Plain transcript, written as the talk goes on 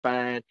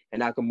grand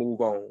and I can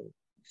move on.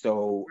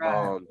 So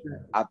I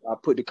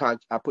put the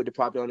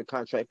property on the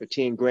contract for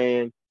 10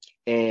 grand,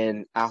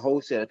 and I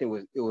wholesale. I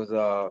think it was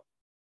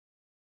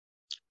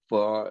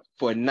for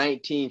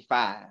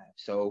 19.5.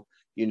 So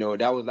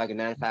that was like a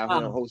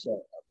 9,500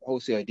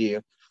 wholesale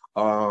deal.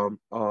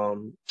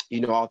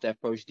 Off that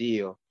first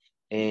deal.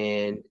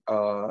 And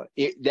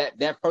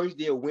that first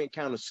deal went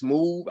kind of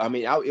smooth. I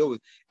mean, I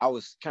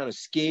was kind of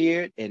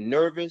scared and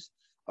nervous.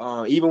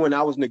 Even when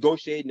I was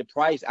negotiating the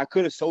price, I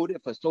could have sold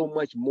it for so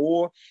much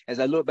more as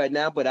I look back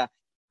now. But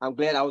I'm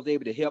glad I was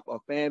able to help a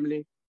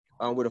family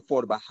with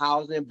affordable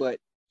housing. But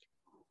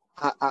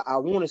I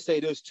want to say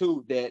this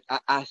too, that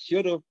I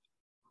should have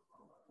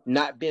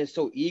not been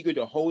so eager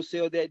to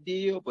wholesale that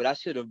deal, but I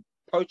should have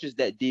purchased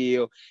that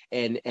deal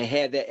and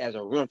had that as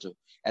a rental.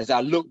 As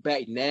I look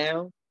back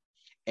now,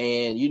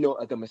 and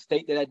the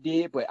mistake that I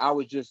did, but I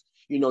was just,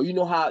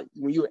 how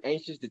when you're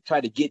anxious to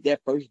try to get that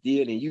first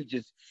deal, and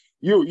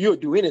you'll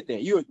do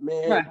anything.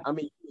 Right. I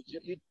mean,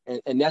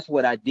 and that's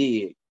what I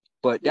did.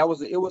 But it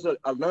was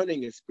a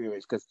learning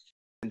experience, because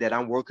that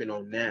I'm working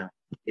on now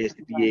is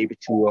to be able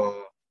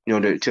to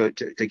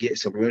to get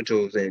some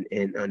rentals and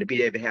to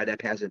be able to have that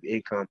passive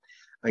income.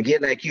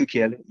 Again, like you,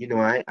 Kelly,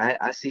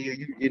 I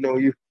see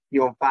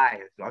you're on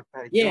fire. So I'm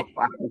trying to get on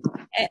fire.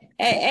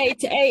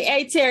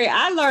 Hey, Terry,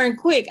 I learned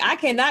quick. I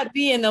cannot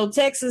be in no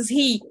Texas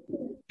heat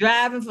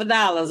driving for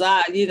dollars.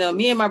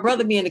 Me and my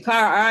brother be in the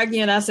car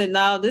arguing. I said,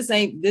 no, this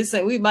ain't,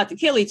 we about to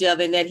kill each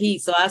other in that heat.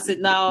 So I said,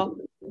 no,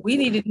 we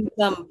need to do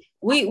something.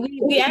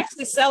 We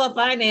actually sell a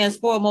finance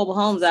for mobile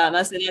homes out. And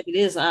I said, after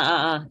this,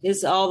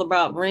 it's all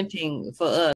about renting for us.